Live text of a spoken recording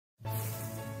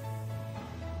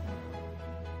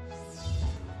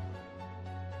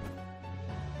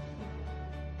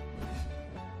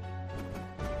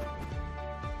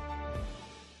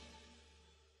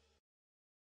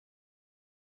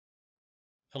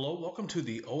Hello, welcome to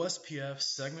the OSPF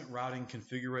Segment Routing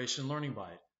Configuration Learning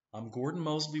Byte. I'm Gordon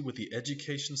Mosley with the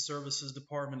Education Services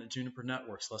Department at Juniper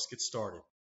Networks. Let's get started.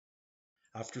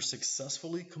 After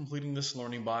successfully completing this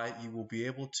learning byte, you will be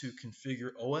able to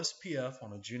configure OSPF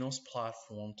on a Junos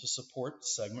platform to support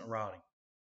segment routing.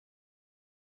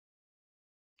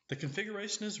 The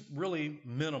configuration is really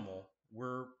minimal.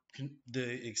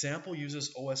 The example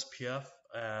uses OSPF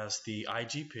as the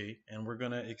IGP, and we're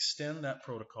going to extend that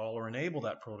protocol or enable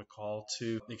that protocol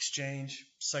to exchange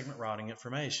segment routing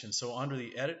information. So under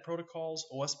the Edit Protocols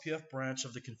OSPF branch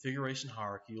of the configuration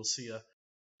hierarchy, you'll see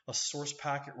a source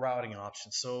packet routing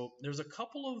option. So there's a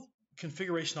couple of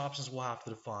configuration options we'll have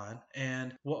to define,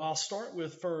 and I'll start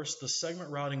with first the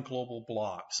segment routing global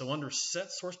block. So under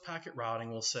set source packet routing,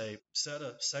 we'll say set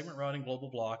a segment routing global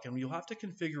block, and you'll have to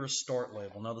configure a start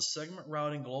label. Now the segment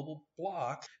routing global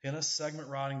block in a segment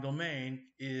routing domain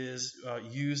is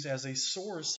used as a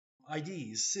source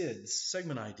IDs, SIDs,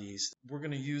 segment IDs. We're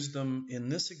going to use them in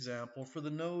this example for the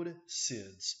node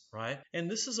SIDs, right?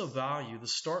 And this is a value, the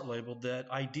start label, that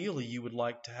ideally you would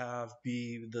like to have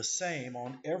be the same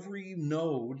on every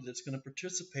node that's going to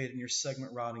participate in your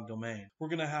segment routing domain. We're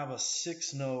going to have a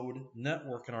 6-node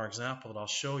network in our example that I'll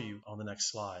show you on the next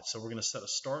slide. So we're going to set a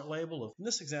start label of, in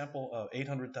this example, of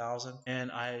 800,000, and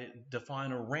I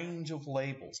define a range of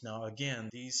labels. Now again,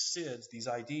 these SIDs, these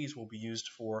IDs will be used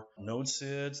for node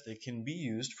SIDs. They can be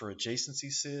used for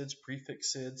adjacency SIDs,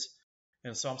 prefix SIDs,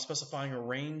 and so I'm specifying a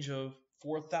range of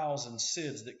 4,000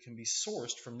 SIDs that can be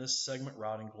sourced from this segment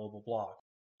routing global block.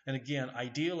 And again,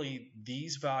 ideally,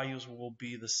 these values will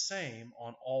be the same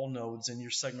on all nodes in your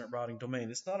segment routing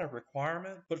domain. It's not a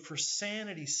requirement, but for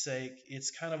sanity's sake, it's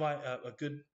kind of a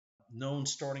good known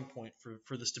starting point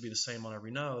for this to be the same on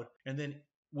every node. And then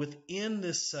within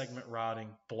this segment routing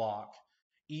block,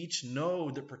 each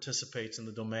node that participates in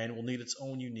the domain will need its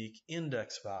own unique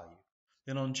index value.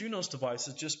 Then on Junos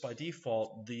devices, just by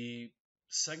default, the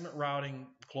segment routing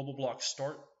global block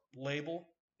start label,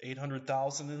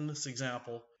 800,000 in this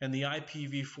example, and the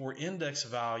IPv4 index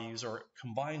values are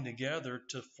combined together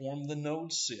to form the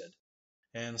node SID.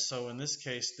 And so in this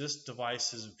case, this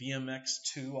device is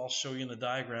VMX2. I'll show you in the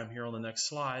diagram here on the next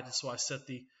slide. So I set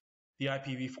the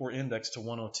IPv4 index to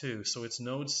 102. So its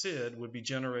node SID would be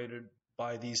generated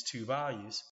by these two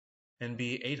values and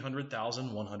be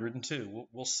 800,102.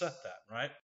 We'll set that,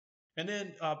 right? And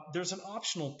then there's an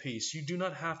optional piece. You do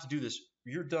not have to do this.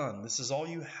 You're done. This is all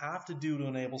you have to do to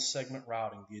enable segment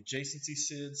routing. The adjacency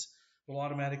SIDs will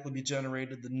automatically be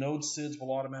generated. The node SIDs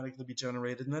will automatically be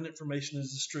generated. And then information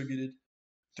is distributed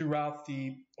throughout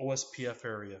the OSPF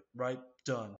area, right?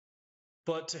 Done.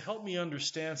 But to help me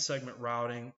understand segment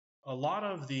routing, a lot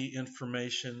of the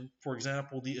information, for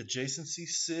example, the adjacency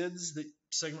SIDs that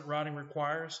segment routing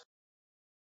requires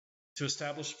to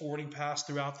establish forwarding paths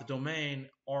throughout the domain,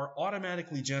 are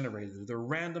automatically generated. They're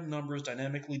random numbers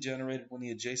dynamically generated when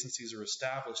the adjacencies are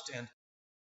established. And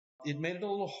it made it a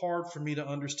little hard for me to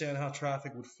understand how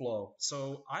traffic would flow.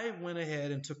 So I went ahead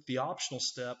and took the optional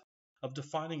step of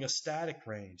defining a static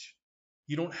range.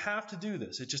 You don't have to do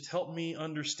this. It just helped me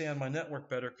understand my network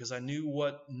better because I knew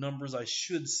what numbers I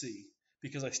should see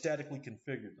because I statically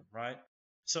configured them, right?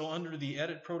 So under the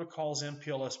Edit Protocols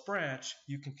MPLS branch,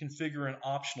 you can configure an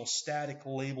optional static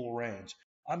label range.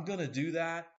 I'm going to do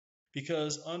that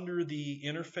because under the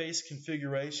interface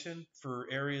configuration for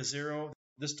Area 0,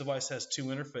 this device has two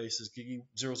interfaces, Gigi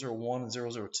 001 and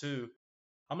 002.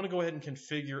 I'm going to go ahead and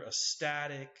configure a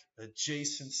static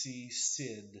adjacency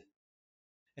SID.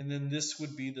 And then this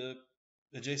would be the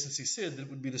adjacency SID that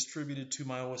would be distributed to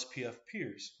my OSPF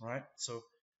peers, right? So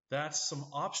that's some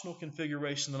optional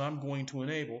configuration that I'm going to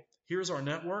enable. Here's our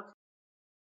network.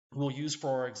 We'll use for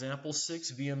our example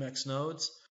 6 VMX nodes.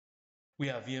 We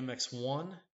have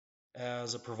VMX1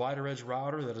 as a provider edge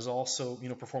router that is also,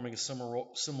 performing a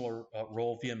similar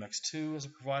role. VMX2 as a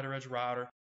provider edge router.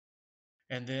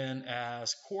 And then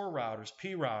as core routers,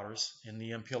 P routers in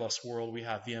the MPLS world, we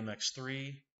have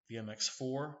VMX3,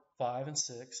 VMX4, 5, and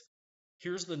 6.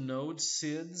 Here's the node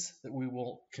SIDs that we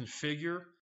will configure.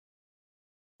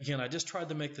 Again, I just tried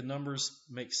to make the numbers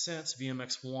make sense.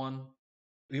 VMX1,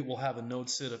 it will have a node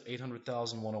SID of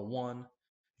 800,101.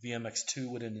 VMX2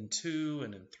 would end in 2,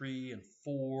 and in 3, and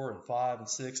 4, and 5, and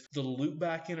 6. The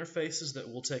loopback interfaces that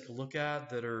we'll take a look at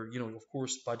that are, of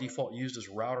course, by default used as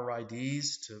router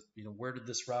IDs to, where did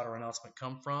this router announcement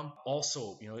come from?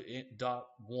 Also,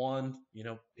 .1,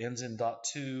 ends in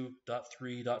 .2,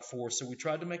 .3, .4. So we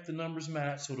tried to make the numbers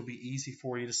match so it'll be easy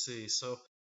for you to see. So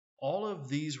all of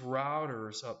these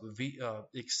routers,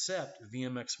 except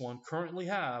VMX1, currently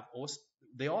have,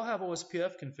 they all have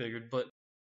OSPF configured, but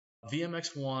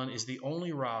VMX1 is the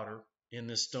only router in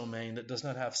this domain that does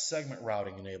not have segment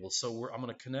routing enabled. So I'm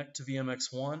going to connect to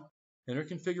VMX1, enter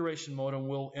configuration mode, and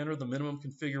we'll enter the minimum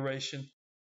configuration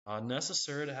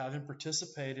necessary to have him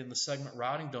participate in the segment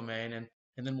routing domain, and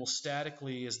then we'll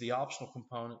statically, as the optional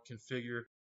component, configure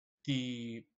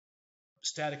the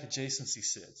static adjacency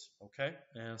SIDs. Okay,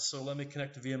 and so let me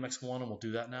connect to VMX1, and we'll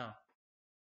do that now.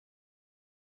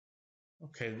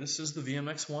 Okay, this is the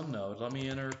VMX1 node. Let me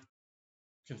enter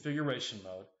configuration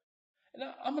mode. And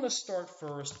I'm going to start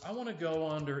first. I want to go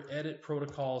under Edit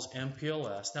Protocols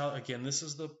MPLS. Now, again, this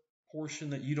is the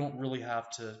portion that you don't really have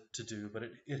to do, but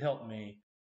it helped me.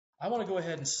 I want to go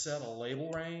ahead and set a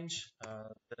label range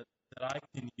that I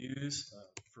can use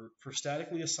for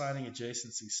statically assigning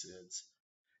adjacency SIDs.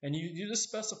 And you just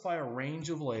specify a range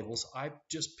of labels. I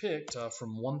just picked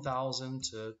from 1,000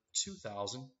 to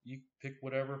 2,000. You pick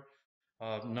whatever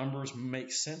numbers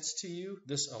make sense to you.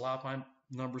 This allowed my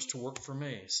numbers to work for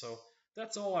me. So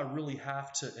that's all I really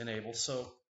have to enable.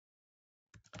 So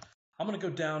I'm going to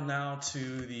go down now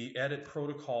to the Edit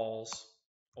Protocols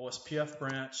OSPF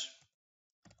branch.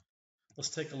 Let's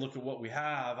take a look at what we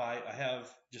have. I have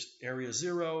just area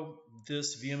 0.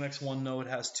 This VMX1 node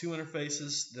has 2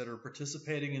 interfaces that are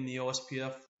participating in the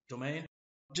OSPF domain.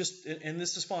 And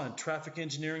this is fine. Traffic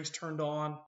engineering is turned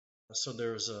on. So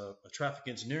there's a traffic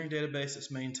engineering database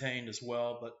that's maintained as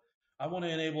well. But I want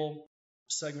to enable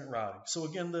segment routing. So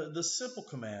again, the simple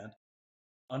command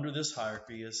under this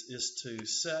hierarchy is to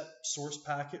set source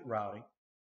packet routing.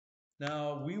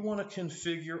 Now, we want to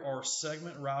configure our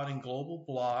segment routing global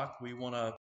block. We want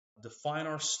to define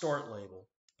our start label.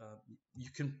 You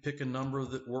can pick a number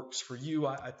that works for you.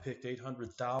 I picked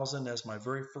 800,000 as my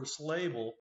very first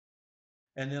label.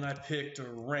 And then I picked a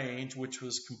range, which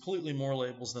was completely more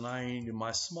labels than I needed in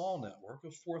my small network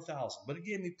of 4,000. But it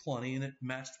gave me plenty, and it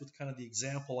matched with kind of the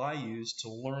example I used to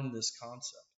learn this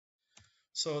concept.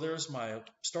 So there's my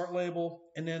start label,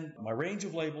 and then my range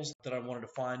of labels that I wanted to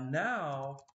find.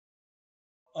 Now,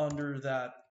 under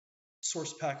that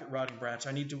source packet routing branch,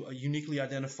 I need to uniquely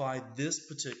identify this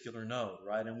particular node,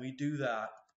 right? And we do that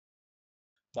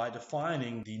by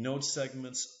defining the node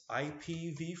segment's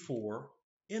IPv4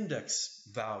 index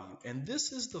value. And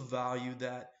this is the value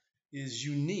that is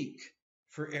unique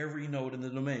for every node in the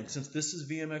domain. Since this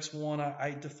is VMX1,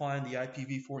 I define the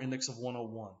IPv4 index of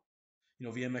 101. You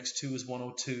know, VMX2 is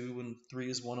 102 and 3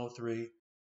 is 103.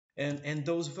 And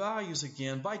those values,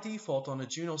 again, by default on a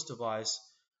Junos device,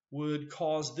 would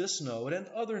cause this node and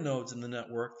other nodes in the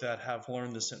network that have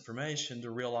learned this information to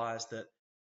realize that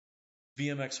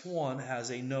VMX1 has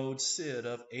a node SID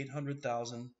of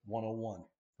 800,101,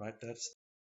 right? That's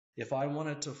if I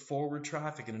wanted to forward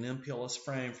traffic in an MPLS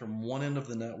frame from one end of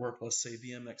the network, let's say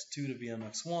VMX2 to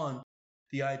VMX1,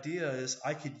 the idea is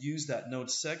I could use that node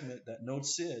segment, that node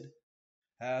SID,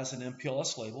 as an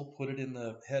MPLS label, put it in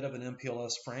the head of an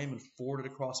MPLS frame and forward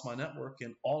it across my network,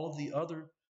 and all of the other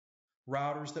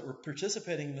routers that were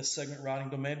participating in this segment routing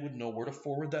domain would know where to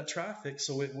forward that traffic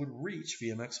so it would reach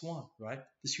VMX1, right?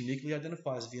 This uniquely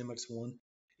identifies VMX1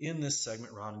 in this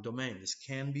segment routing domain. This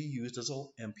can be used as an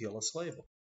MPLS label.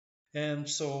 And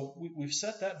so we've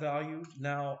set that value.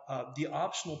 Now, the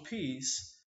optional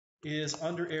piece is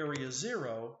under area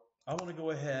 0. I want to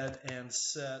go ahead and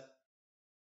set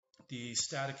the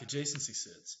static adjacency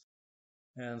SIDs.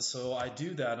 And so I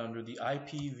do that under the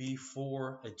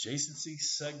IPv4 adjacency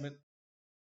segment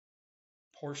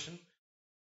portion.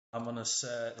 I'm going to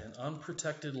set an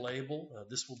unprotected label.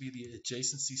 This will be the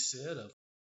adjacency SID of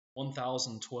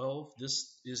 1012.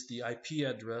 This is the IP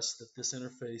address that this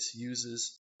interface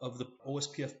uses of the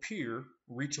OSPF peer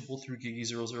reachable through GIGI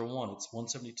 001. It's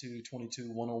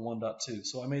 172.22.101.2.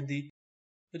 So I made the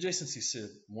adjacency SID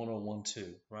 1012,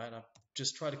 right? I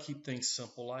just try to keep things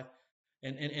simple.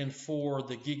 And for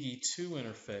the GIGI 2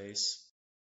 interface,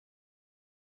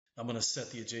 I'm going to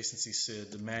set the adjacency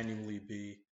SID to manually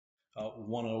be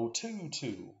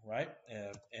 1022, right?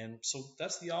 And so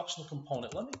that's the optional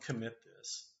component. Let me commit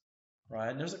this, right?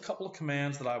 And there's a couple of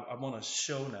commands that I want to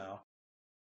show now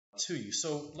to you.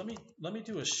 So let me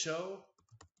do a show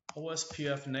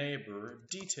OSPF neighbor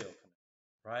detail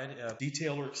command, right?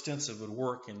 Detail or extensive would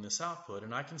work in this output,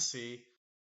 and I can see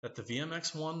that the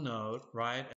VMX1 node,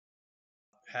 right,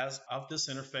 has out this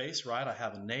interface, right? I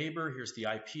have a neighbor. Here's the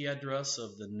IP address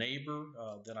of the neighbor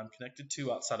that I'm connected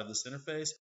to outside of this interface.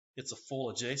 It's a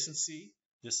full adjacency.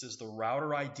 This is the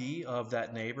router ID of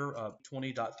that neighbor.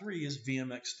 20.3 is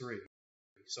VMX3.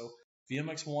 So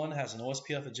VMX1 has an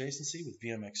OSPF adjacency with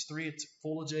VMX3. It's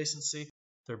full adjacency.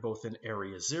 They're both in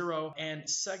area 0, and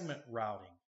segment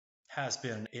routing has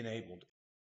been enabled.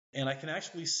 And I can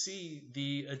actually see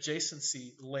the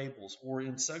adjacency labels, or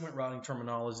in segment routing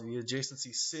terminology, the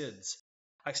adjacency SIDs.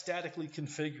 I statically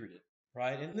configured it,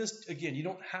 right? And this, again, you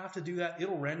don't have to do that.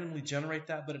 It'll randomly generate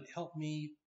that, but it helped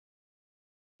me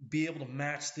be able to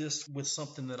match this with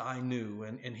something that I knew.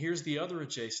 And here's the other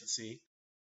adjacency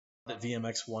that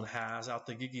VMX1 has out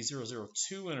the GIGI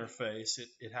 002 interface.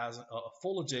 It has a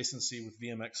full adjacency with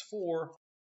VMX4.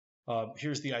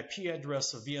 Here's the IP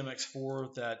address of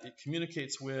VMX4 that it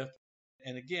communicates with.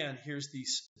 And again, here's the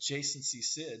adjacency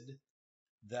SID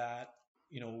that,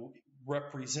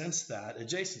 represents that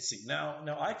adjacency.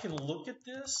 Now I can look at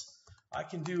this. I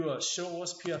can do a show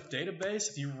OSPF database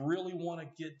if you really want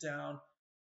to get down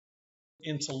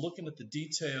into looking at the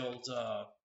detailed,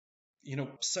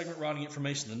 segment routing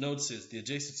information, the node SIDs, the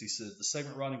adjacency SIDs, the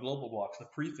segment routing global blocks, the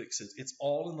prefixes. It's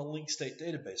all in the link state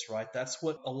database, right? That's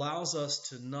what allows us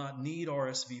to not need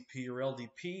RSVP or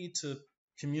LDP to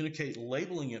communicate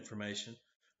labeling information.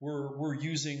 We're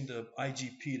using the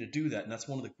IGP to do that, and that's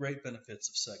one of the great benefits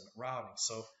of segment routing.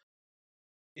 So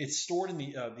it's stored in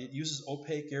it uses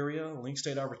opaque area, link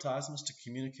state advertisements to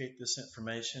communicate this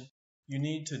information. You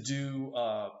need to do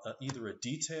either a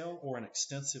detail or an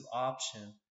extensive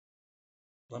option.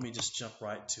 Let me just jump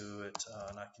right to it,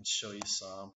 and I can show you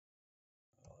some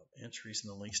entries in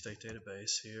the link state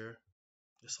database here.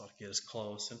 Just ought to get us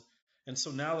close. And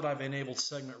so now that I've enabled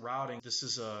segment routing, this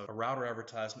is a router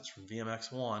advertisements from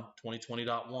VMX1,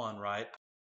 2020.1, right?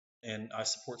 And I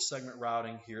support segment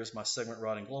routing. Here's my segment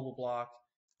routing global block.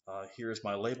 Here's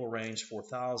my label range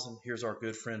 4000. Here's our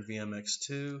good friend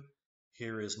VMX2.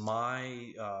 Here is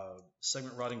my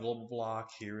segment routing global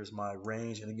block. Here is my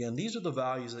range. And again, these are the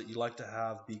values that you like to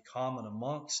have be common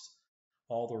amongst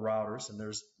all the routers. And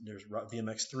there's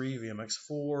VMX3,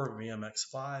 VMX4,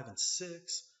 VMX5, and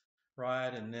 6, right?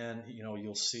 And then,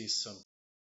 you'll see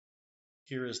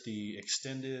here is the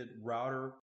extended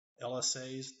router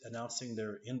LSAs announcing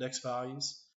their index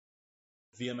values.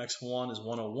 VMX1 is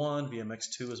 101,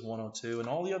 VMX2 is 102, and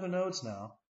all the other nodes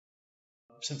now.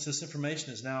 Since this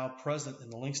information is now present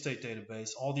in the link state database,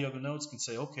 all the other nodes can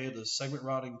say, okay, the segment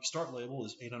routing start label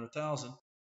is 800,000.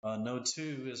 Node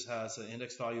 2 has an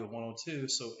index value of 102,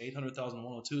 so 800,000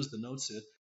 102 is the node SID.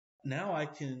 Now I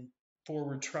can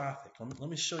forward traffic. Let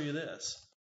me show you this.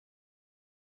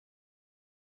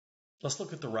 Let's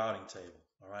look at the routing table,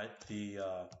 all right?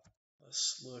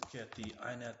 Let's look at the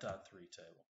inet.3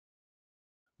 table.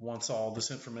 Once all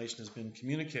this information has been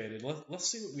communicated, let's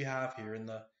see what we have here.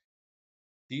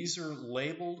 These are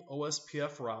labeled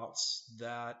OSPF routes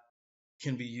that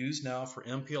can be used now for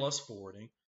MPLS forwarding.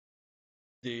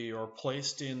 They are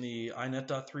placed in the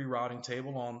inet.3 routing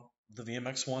table on the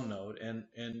VMX1 node,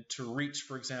 and to reach,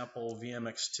 for example,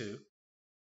 VMX2,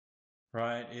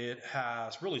 right, it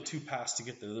has really two paths to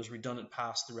get there. There's redundant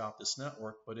paths throughout this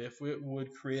network, but if it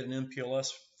would create an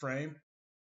MPLS frame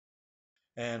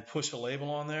and push a label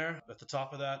on there at the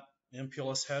top of that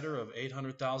MPLS header of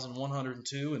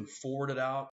 800,102 and forward it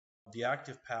out, the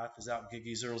active path is out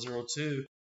GIGI 002.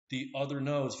 The other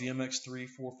nodes, VMX3,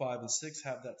 4, 5, and 6,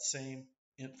 have that same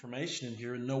information in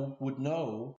here and would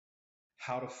know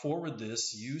how to forward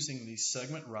this using these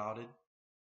segment routed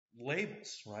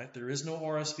labels, right? There is no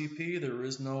RSVP, there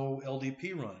is no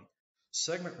LDP running.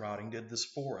 Segment routing did this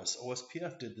for us.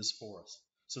 OSPF did this for us.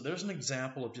 So there's an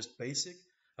example of just basic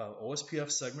OSPF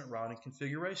segment routing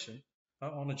configuration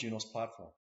on a Junos platform.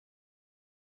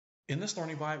 In this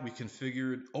Learning Byte, we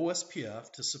configured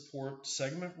OSPF to support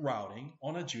segment routing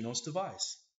on a Junos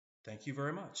device. Thank you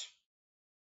very much.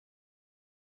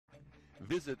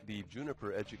 Visit the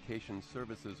Juniper Education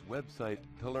Services website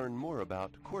to learn more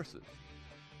about courses.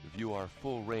 View our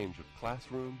full range of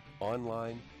classroom,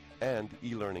 online, and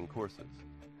e-learning courses.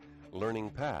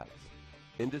 Learning paths,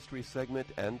 industry segment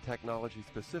and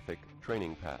technology-specific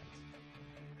training paths.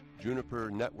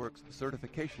 Juniper Network's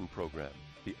certification program,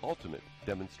 the ultimate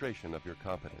demonstration of your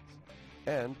competence.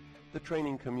 And the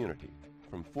training community,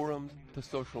 from forums to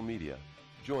social media.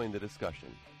 Join the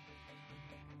discussion.